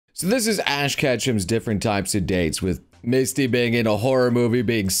So this is Ash Ketchum's different types of dates, with Misty being in a horror movie,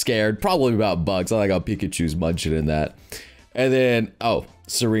 being scared, probably about bugs. I like how Pikachu's munching in that. And then, oh,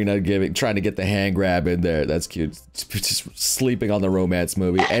 Serena trying to get the hand grab in there. That's cute. Just sleeping on the romance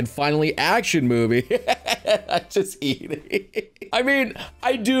movie. And finally, action movie. Just eating. I mean,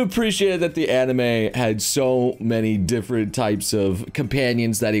 I do appreciate that the anime had so many different types of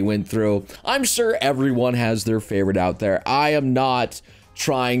companions that he went through. I'm sure everyone has their favorite out there. I am not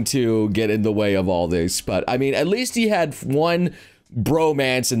trying to get in the way of all this, but I mean, at least he had one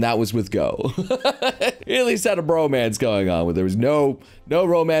bromance, and that was with Go. He at least had a bromance going on, where there was no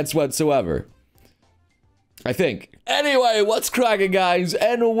romance whatsoever, I think. Anyway, what's cracking, guys,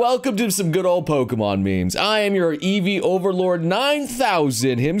 and welcome to some good old Pokemon memes. I am your Eevee Overlord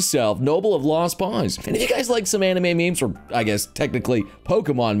 9000 himself, Noble of Lost Paws. And if you guys like some anime memes, or I guess technically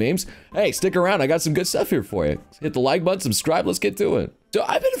Pokemon memes, hey, stick around, I got some good stuff here for you. Hit the like button, subscribe, let's get to it. So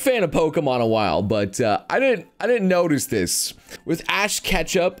I've been a fan of Pokemon a while, but I didn't notice this with Ash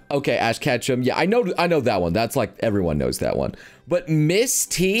Ketchum. Okay, Ash Ketchum. Yeah, I know that one. That's like everyone knows that one. But Miss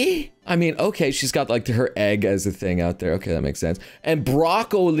T? I mean, okay, she's got like her egg as a thing out there. Okay, that makes sense. And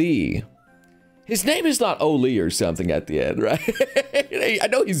Brock O'Lee. His name is not O'Lee or something at the end, right? I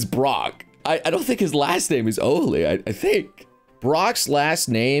know he's Brock. I don't think his last name is O'Lee. I think Brock's last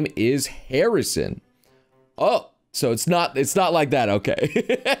name is Harrison. Oh. So it's not like that,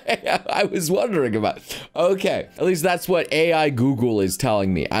 okay. I was wondering about it. Okay, at least that's what AI Google is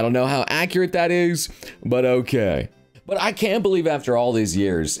telling me. I don't know how accurate that is, but okay. But I can't believe after all these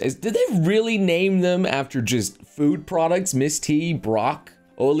years, did they really name them after just food products? Miss T, Brock,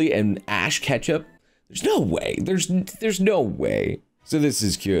 Oli, and Ash Ketchum? There's no way. There's no way. So this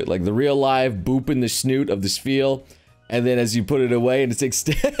is cute, like the real live boop in the snoot of the Spheal. And then as you put it away and it's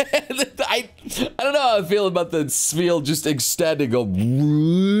extended, I don't know how I feel about the Spheal just extending, go.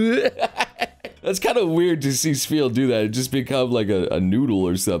 That's kind of weird to see Spheal do that. It just become like a noodle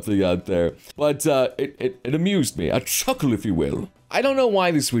or something out there. But it amused me, a chuckle if you will. I don't know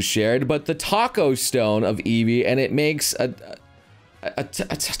why this was shared, but the Taco Stone of Eevee, and it makes a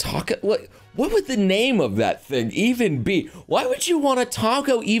taco, what would the name of that thing even be? Why would you want a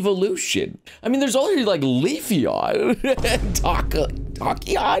Taco Evolution? I mean, there's already like Leafeon,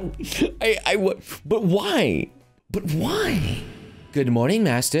 Takion. But why? But why? Good morning,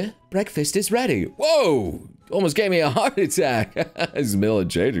 master. Breakfast is ready. Whoa! Almost gave me a heart attack. It's the middle of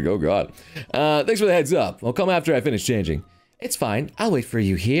changing, oh god. Thanks for the heads up. I'll come after I finish changing. It's fine, I'll wait for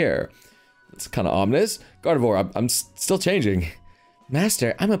you here. It's kind of ominous. Gardevoir, I'm still changing.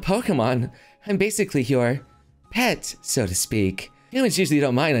 Master, I'm a Pokemon. I'm basically your pet, so to speak. Humans usually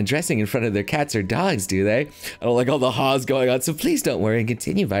don't mind undressing in front of their cats or dogs, do they? I don't like all the haws going on, so please don't worry and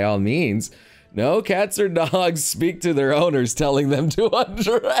continue by all means. No cats or dogs speak to their owners telling them to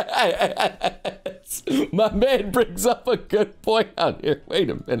undress. My man brings up a good point out here. Wait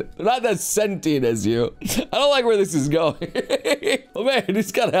a minute. They're not that sentient as you. I don't like where this is going. Oh man,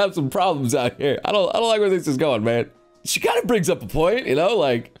 he's gotta have some problems out here. I don't like where this is going, man. She kind of brings up a point, you know,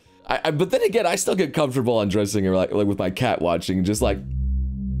 like, but then again, I still get comfortable undressing her, like with my cat watching, just like,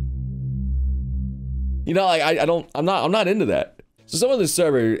 you know, like, I'm not into that. So someone on the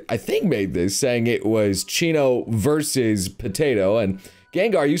server, I think, made this, saying it was Chino versus Potato, and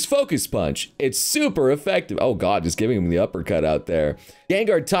Gengar used Focus Punch. It's super effective. Oh god, just giving him the uppercut out there.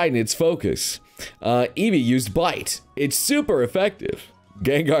 Gengar tightened its focus. Eevee used Bite. It's super effective.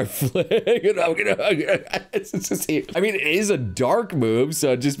 Gengar flick. It's just, I mean, it is a dark move,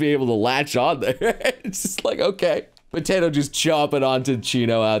 so just being able to latch on there. It's just like, okay. Potato just chomping onto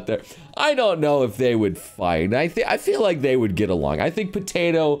Chino out there. I don't know if they would fight. I feel like they would get along. I think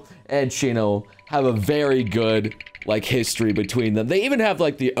Potato and Chino have a very good, like, history between them. They even have,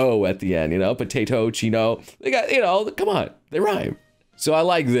 like, the O at the end, you know? Potato, Chino. They got, you know, come on. They rhyme. So I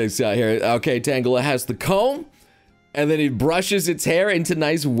like this out here. Okay, Tangela has the comb. And then he brushes its hair into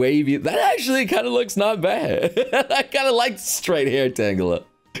nice wavy. That actually kind of looks not bad. I kind of like straight hair, Tangela.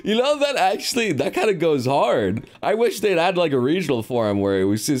 You know, that kind of goes hard. I wish they'd add like a regional form where it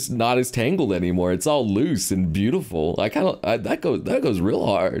was just not as tangled anymore. It's all loose and beautiful. That goes real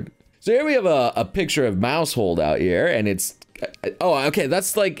hard. So here we have a picture of Mousehold out here, and it's, oh, okay,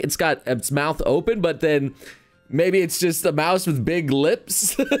 that's like, it's got its mouth open, but then maybe it's just a mouse with big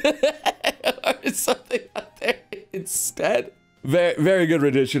lips or something out there instead. Very good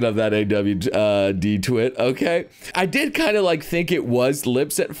rendition of that AWD twit, okay? I did kind of like think it was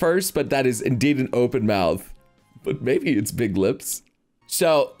lips at first, but that is indeed an open mouth. But maybe it's big lips.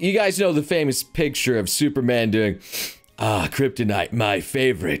 So, you guys know the famous picture of Superman doing, ah, kryptonite, my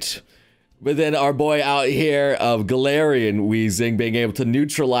favorite. But then our boy out here of Galarian Weezing being able to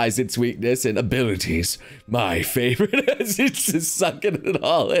neutralize its weakness and abilities. My favorite. It's just sucking it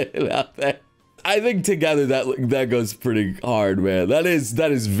all in out there. I think together that goes pretty hard, man. That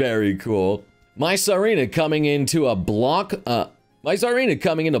is very cool. My Sarina coming into a block a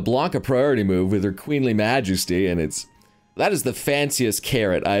priority move with her Queenly Majesty, and that is the fanciest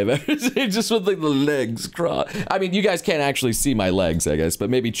carrot I've ever seen, just with like the legs crossed. I mean, you guys can't actually see my legs, I guess, but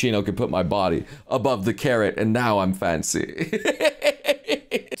maybe Chino could put my body above the carrot, and now I'm fancy.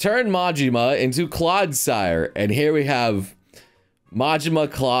 Turn Majima into Clodsire, and here we have Majima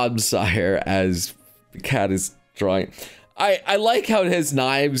Clodsire as the cat is drawing. I like how it has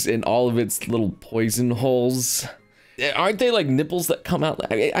knives in all of its little poison holes. Aren't they like nipples that come out?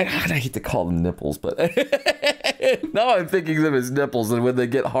 I hate to call them nipples, but now I'm thinking of them as nipples, and when they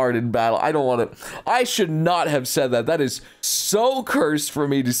get hard in battle, I don't want to. I should not have said that. That is so cursed for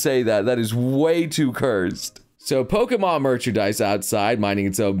me to say that. That is way too cursed. So Pokemon merchandise outside, minding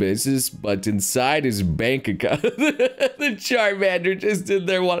its own business, but inside his bank account. The Charmander just in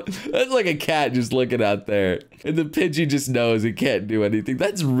there. That's like a cat just looking out there. And the Pidgey just knows it can't do anything.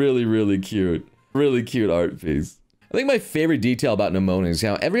 That's really, really cute. Really cute art piece. I think my favorite detail about Nemona is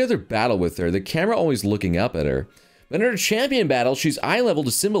how every other battle with her, the camera always looking up at her. But in her champion battle, she's eye level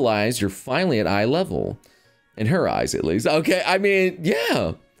to symbolize you're finally at eye level. In her eyes, at least. Okay, I mean,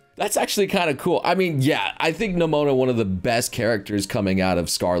 yeah. That's actually kind of cool. I mean, yeah, I think Nemona, one of the best characters coming out of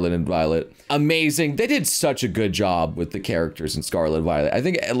Scarlet and Violet. Amazing. They did such a good job with the characters in Scarlet and Violet. I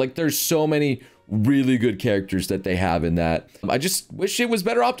think, like, there's so many really good characters that they have in that. I just wish it was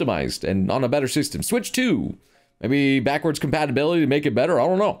better optimized and on a better system. Switch 2. Maybe backwards compatibility to make it better. I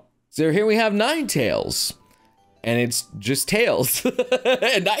don't know. So here we have 9 tails. And it's just tails.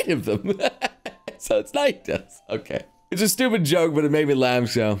 And 9 of them. So it's 9 tails. Okay. It's a stupid joke, but it made me laugh,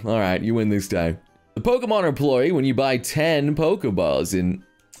 so alright, you win this time. The Pokemon employee, when you buy 10 Pokeballs, and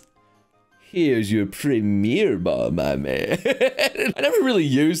here's your Premier Ball, my man. I never really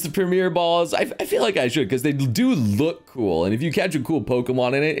used the Premier Balls. I feel like I should, because they do look cool, and if you catch a cool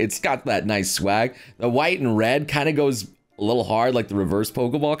Pokemon in it, it's got that nice swag. The white and red kind of goes a little hard, like the reverse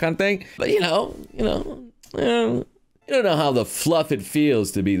Pokeball kind of thing. But you don't know how the fluff it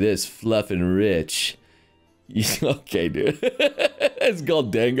feels to be this fluff and rich. Okay, dude. It's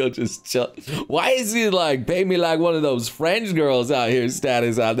called Dango just chill. Why is he like, pay me like one of those French girls out here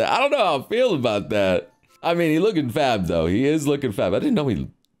status out there? I don't know how I feel about that. I mean, he looking fab, though. He is looking fab. I didn't know he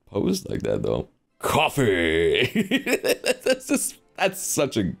posed like that, though. Coffee. That's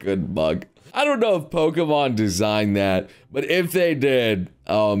such a good bug. I don't know if Pokemon designed that, but if they did,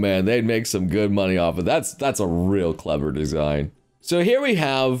 oh man, they'd make some good money off of it. That's a real clever design. So here we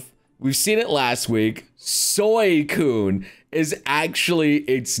have, we've seen it last week. Soy-kun is actually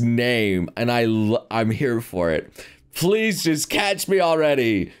its name, and I'm here for it. Please just catch me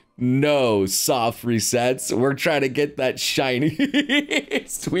already. No soft resets. We're trying to get that shiny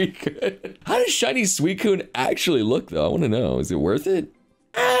Suicune. How does shiny Suicune actually look, though? I want to know. Is it worth it?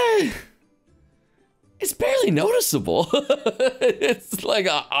 It's barely noticeable. It's like,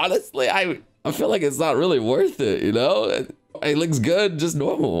 honestly, I feel like it's not really worth it, you know? It looks good, just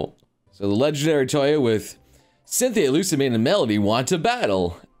normal. So the legendary Toya with Cynthia, Lusamine, and Melody want to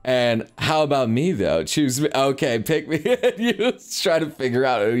battle. And how about me, though? Choose me. Okay, pick me. You try to figure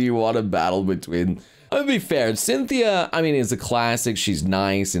out who you want to battle between. I'm gonna be fair. Cynthia, I mean, is a classic. She's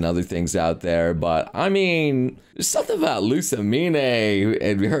nice and other things out there. But, I mean, there's something about Lusamine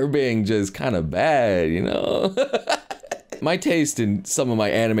and her being just kind of bad, you know? My taste in some of my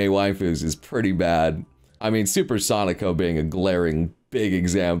anime waifus is pretty bad. I mean, Super Sonico being a glaring big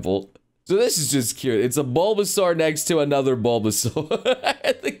example. So this is just cute. It's a Bulbasaur next to another Bulbasaur.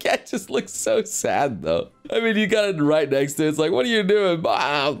 The cat just looks so sad, though. I mean, you got it right next to it. It's like, what are you doing,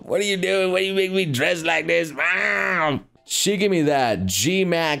 Mom? What are you doing? Why do you make me dress like this, Mom? She give me that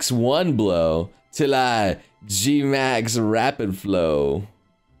G-Max 1 blow till I G-Max rapid flow.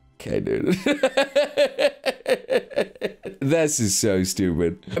 Okay, dude. This is so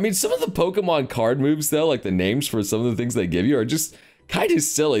stupid. I mean, some of the Pokemon card moves, though, like the names for some of the things they give you are just kind of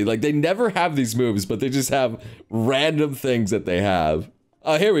silly. Like, they never have these moves, but they just have random things that they have.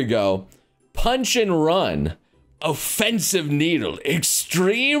 Here we go. Punch and run. Offensive needle.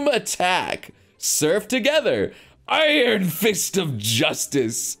 Extreme attack. Surf together. Iron fist of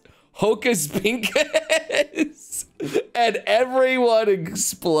justice. Hocus Pocus. And everyone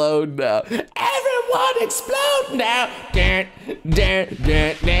explode now. Everyone explode now. Okay,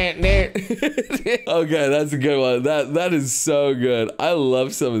 that's a good one. That is so good. I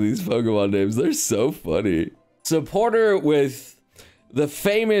love some of these Pokemon names. They're so funny. Supporter with The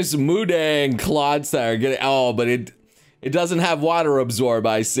famous Mudang Clodsire getting, oh, but it doesn't have water absorb,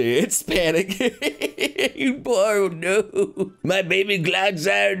 I see. It's panicking. Oh no. My baby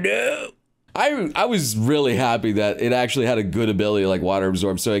Clodsire, no. I was really happy that it actually had a good ability like water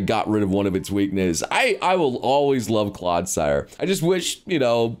absorb, so it got rid of one of its weaknesses. I will always love Clodsire. I just wish, you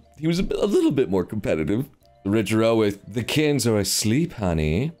know, he was a little bit more competitive. Richero with, the kins are asleep,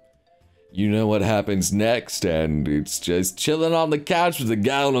 honey. You know what happens next, and it's just chilling on the couch with a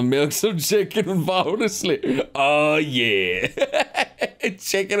gallon of milk, some chicken, and falling asleep. Oh yeah.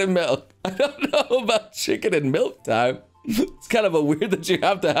 Chicken and milk. I don't know about chicken and milk time. It's kind of a weird that you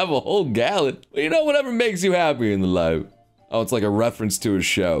have to have a whole gallon. Well, you know, whatever makes you happy in the life. Oh, it's like a reference to a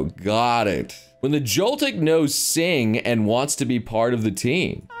show. Got it. When the Joltik knows Sing and wants to be part of the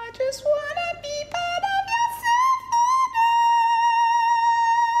team. I just wanna be part of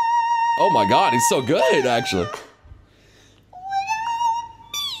your. Oh my god, he's so good, actually.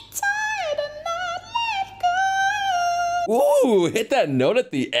 Ooh, hit that note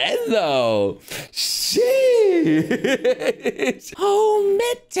at the end though. Sheesh. Hold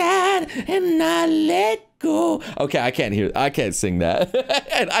me tight and not let go. Okay, I can't sing that.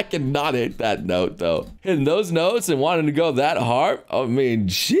 And I cannot hit that note though. Hitting those notes and wanting to go that hard. I mean,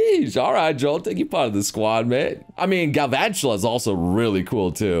 jeez. All right, Joel, take you part of the squad, man. I mean, Galvantula is also really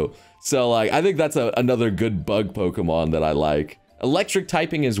cool too. So like, I think that's another good bug Pokemon that I like. Electric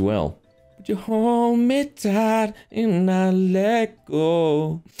typing as well. Would you hold me tight and not let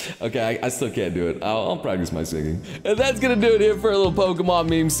go? Okay, I still can't do it. I'll practice my singing. And that's gonna do it here for a little Pokemon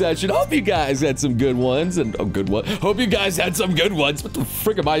meme session. Hope you guys had some good ones and hope you guys had some good ones. What the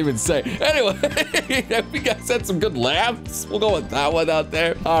frick am I even saying? Anyway, hope you guys had some good laughs. We'll go with that one out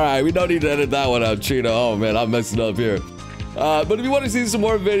there. All right, we don't need to edit that one out, Chino. Oh man, I'm messing up here. But if you want to see some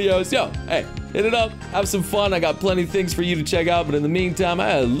more videos, yo, hey, hit it up, have some fun. I got plenty of things for you to check out, but in the meantime,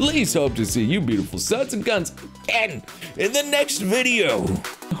 I at least hope to see you beautiful sons and guns again in the next video.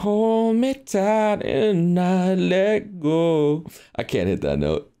 Hold me tight and not let go. I can't hit that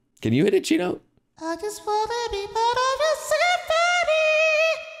note. Can you hit it, Chino? I just wanna be part of your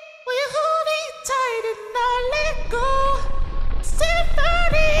symphony. Will you hold me tight and not let go?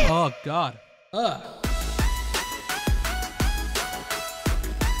 Symphony. Oh God. Ugh.